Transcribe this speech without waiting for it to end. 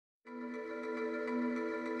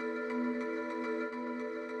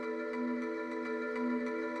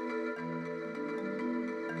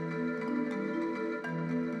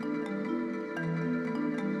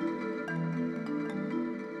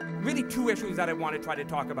really two issues that I want to try to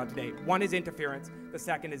talk about today. One is interference, the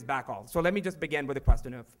second is backhaul. So let me just begin with the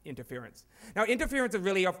question of interference. Now, interference is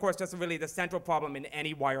really, of course, just really the central problem in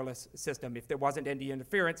any wireless system. If there wasn't any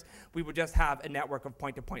interference, we would just have a network of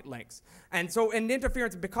point-to-point links. And so in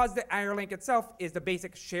interference, because the IR link itself is the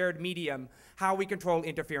basic shared medium, how we control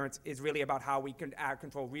interference is really about how we can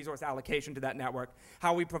control resource allocation to that network,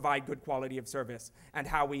 how we provide good quality of service, and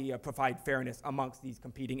how we provide fairness amongst these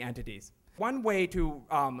competing entities. One way to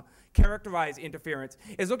characterize interference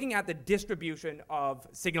is looking at the distribution of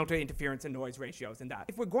signal to interference and noise ratios in that.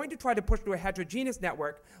 If we're going to try to push to a heterogeneous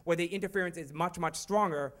network where the interference is much, much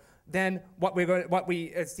stronger, then what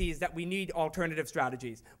we see is that we need alternative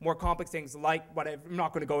strategies, more complex things like, I'm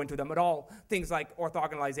not going to go into them at all, things like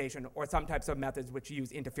orthogonalization or some types of methods which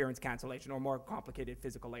use interference cancellation or more complicated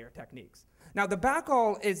physical layer techniques. Now the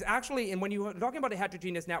backhaul is actually, and when you're talking about a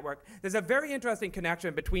heterogeneous network, there's a very interesting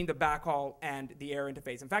connection between the backhaul and the air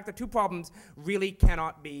interface. In fact, the two problems really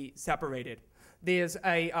cannot be separated. There's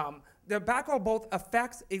the backhaul both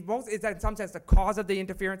affects, it both is in some sense the cause of the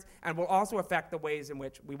interference and will also affect the ways in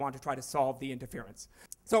which we want to try to solve the interference.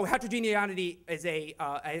 So heterogeneity is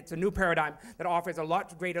it's a new paradigm that offers a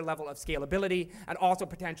lot greater level of scalability and also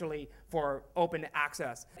potentially for open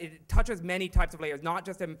access. It touches many types of layers, not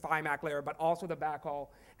just the FIMAC layer, but also the backhaul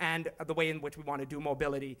and the way in which we want to do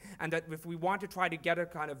mobility. And that if we want to try to get a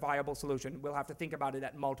kind of viable solution, we'll have to think about it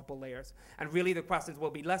at multiple layers. And really the questions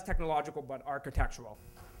will be less technological but architectural.